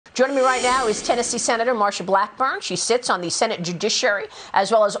Joining me right now is Tennessee Senator Marsha Blackburn. She sits on the Senate Judiciary as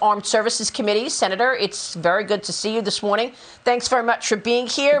well as Armed Services Committee. Senator, it's very good to see you this morning. Thanks very much for being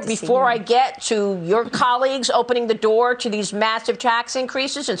here. Before I get to your colleagues opening the door to these massive tax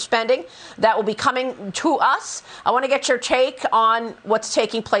increases and spending that will be coming to us, I want to get your take on what's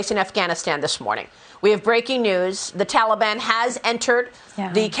taking place in Afghanistan this morning. We have breaking news. The Taliban has entered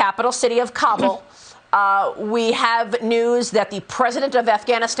the capital city of Kabul. We have news that the president of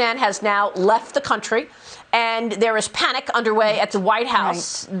Afghanistan has now left the country, and there is panic underway at the White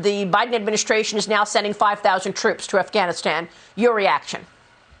House. Right. The Biden administration is now sending 5,000 troops to Afghanistan. Your reaction?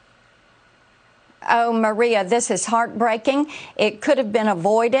 Oh, Maria, this is heartbreaking. It could have been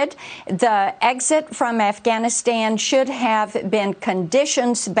avoided. The exit from Afghanistan should have been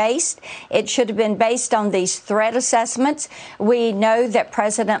conditions-based. It should have been based on these threat assessments. We know that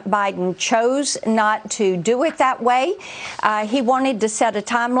President Biden chose not to do it that way. He wanted to set a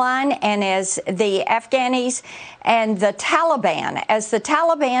timeline, and as the Afghanis and the Taliban, as the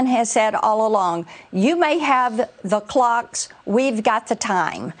Taliban has said all along, you may have the clocks, we've got the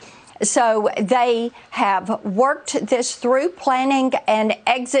time. So they have worked this through, planning an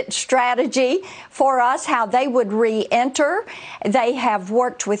exit strategy for us, how they would re-enter. They have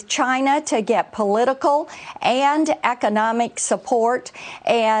worked with China to get political and economic support.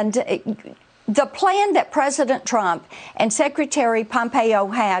 And the plan that President Trump and Secretary Pompeo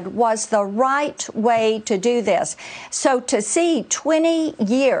had was the right way to do this. So to see 20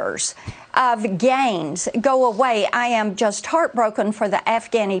 years of gains go away, I am just heartbroken for the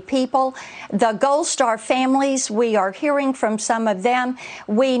Afghani people. The Gold Star families, we are hearing from some of them.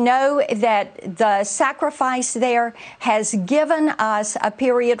 We know that the sacrifice there has given us a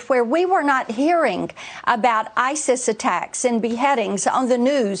period where we were not hearing about ISIS attacks and beheadings on the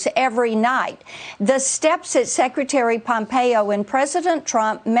news every night. The steps that Secretary Pompeo and President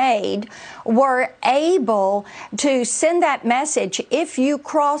Trump made were able to send that message: if you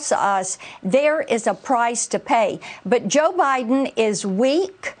cross us, there is a price to pay. But Joe Biden is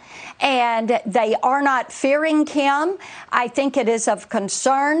weak, and they are not fearing him. I think it is of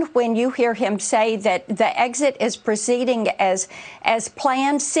concern when you hear him say that the exit is proceeding as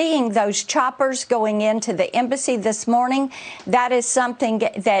planned. Seeing those choppers going into the embassy this morning, that is something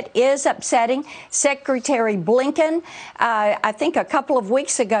that is upsetting. Secretary Blinken, I think a couple of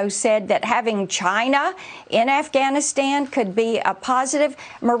weeks ago, said that having China in Afghanistan could be a positive.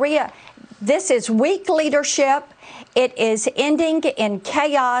 Maria, this is weak leadership. It is ending in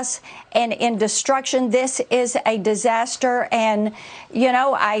chaos and in destruction. This is a disaster. And, you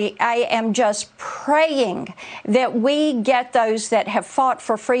know, I am just praying that we get those that have fought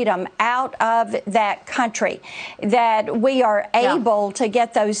for freedom out of that country, that we are able to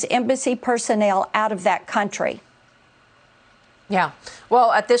get those embassy personnel out of that country. Yeah.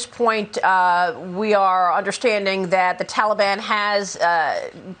 Well, at this point, we are understanding that the Taliban has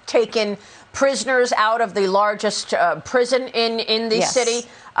taken prisoners out of the largest prison in the city.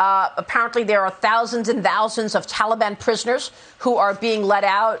 Apparently, there are thousands and thousands of Taliban prisoners who are being let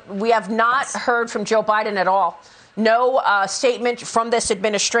out. We have not heard from Joe Biden at all. No statement from this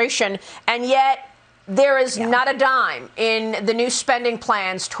administration. And yet, there is not a dime in the new spending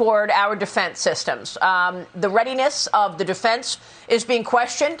plans toward our defense systems. The readiness of the defense is being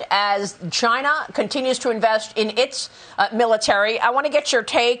questioned as China continues to invest in its military. I want to get your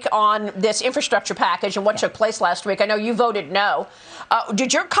take on this infrastructure package and what took place last week. I know you voted no.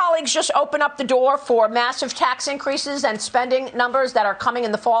 Did your colleagues just open up the door for massive tax increases and spending numbers that are coming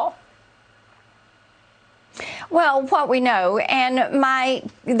in the fall? Well, what we know, and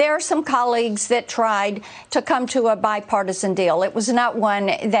there are some colleagues that tried to come to a bipartisan deal. It was not one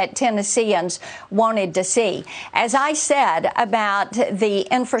that Tennesseans wanted to see. As I said about the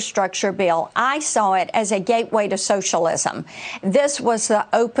infrastructure bill, I saw it as a gateway to socialism. This was the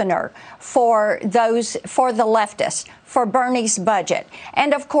opener for the leftists, for Bernie's budget.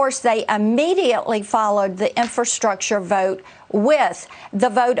 And of course, they immediately followed the infrastructure vote with the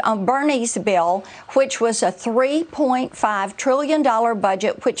vote on Bernie's bill, which was a $3.5 trillion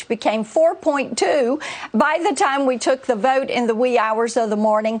budget, which became $4.2 by the time we took the vote in the wee hours of the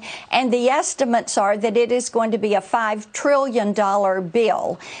morning. And the estimates are that it is going to be a $5 trillion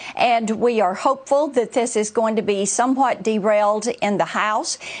bill. And we are hopeful that this is going to be somewhat derailed in the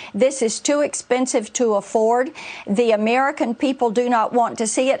House. This is too expensive to afford. The American people do not want to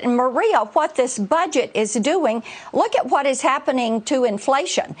see it. And Maria, what this budget is doing, look at what is happening to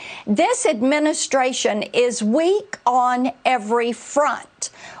inflation. This administration is weak on every front.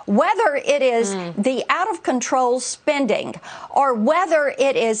 Whether it is the out-of-control spending or whether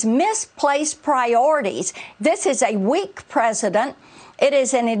it is misplaced priorities, this is a weak president. It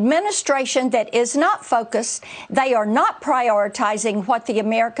is an administration that is not focused. They are not prioritizing what the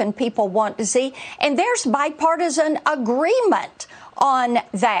American people want to see. And there's bipartisan agreement on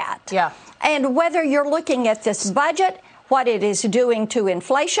that. Yeah. And whether you're looking at this budget, what it is doing to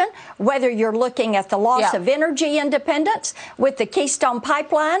inflation, whether you're looking at the loss of energy independence with the Keystone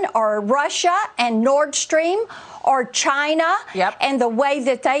Pipeline or Russia and Nord Stream or China and the way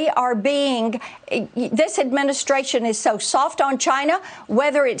that they are being, this administration is so soft on China,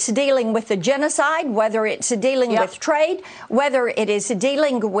 whether it's dealing with the genocide, whether it's dealing with trade, whether it is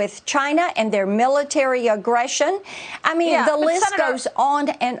dealing with China and their military aggression. I mean, the list goes on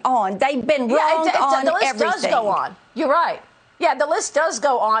and on. They've been wrong on the list everything. Does go on. You're right. Yeah, the list does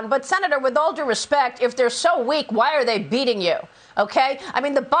go on. But, Senator, with all due respect, if they're so weak, why are they beating you? OK? I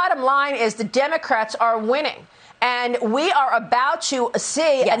mean, the bottom line is the Democrats are winning. And we are about to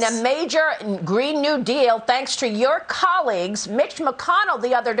see a major Green New Deal, thanks to your colleagues. Mitch McConnell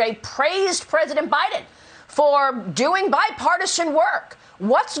the other day praised President Biden for doing bipartisan work.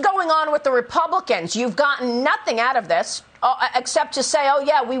 What's going on with the Republicans? You've gotten nothing out of this except to say, oh,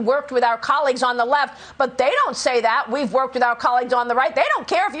 yeah, we worked with our colleagues on the left. But they don't say that. We've worked with our colleagues on the right. They don't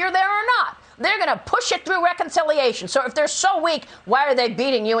care if you're there or not. They're going to push it through reconciliation. So if they're so weak, why are they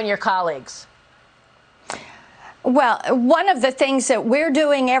beating you and your colleagues? Well, one of the things that we're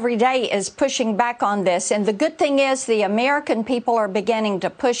doing every day is pushing back on this. And the good thing is the American people are beginning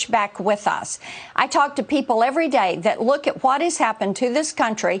to push back with us. I talk to people every day that look at what has happened to this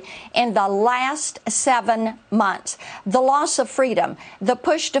country in the last 7 months. The loss of freedom, the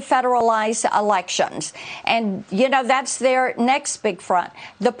push to federalize elections. And, you know, that's their next big front.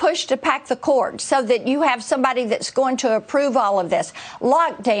 The push to pack the court so that you have somebody that's going to approve all of this.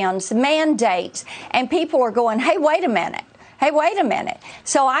 Lockdowns, mandates, and people are going, hey, wait a minute. Hey, wait a minute.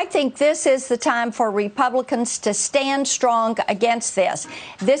 So I think this is the time for Republicans to stand strong against this.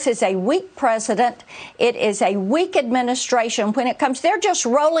 This is a weak president. It is a weak administration when it comes. They're just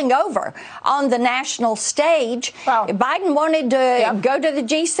rolling over on the national stage. Wow. Biden wanted to go to the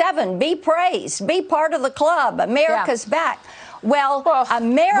G7, be praised, be part of the club. America's back. Well,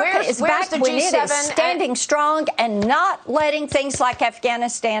 America is back when it is standing strong and not letting things like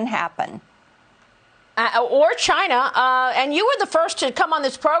Afghanistan happen. Or China. And you were the first to come on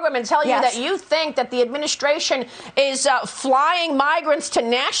this program and tell you that you think that the administration is flying migrants to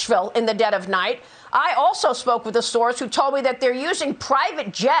Nashville in the dead of night. I also spoke with a source who told me that they're using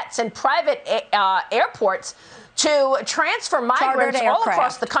private jets and private airports to transfer migrants all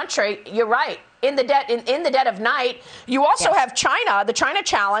across the country. You're right. In the dead of night. You also have China, the China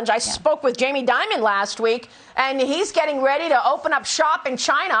challenge. I spoke with Jamie Dimon last week, and he's getting ready to open up shop in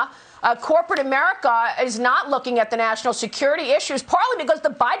China. Corporate America is not looking at the national security issues, partly because the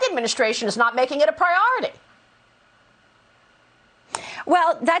Biden administration is not making it a priority.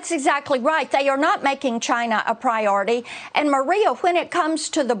 Well, that's exactly right. They are not making China a priority. And Maria, when it comes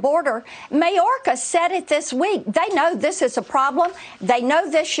to the border, Mayorkas said it this week. They know this is a problem. They know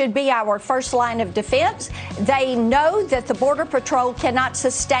this should be our first line of defense. They know that the Border Patrol cannot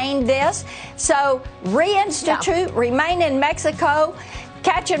sustain this. So reinstitute, remain in Mexico,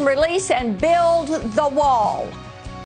 catch and release, and build the wall.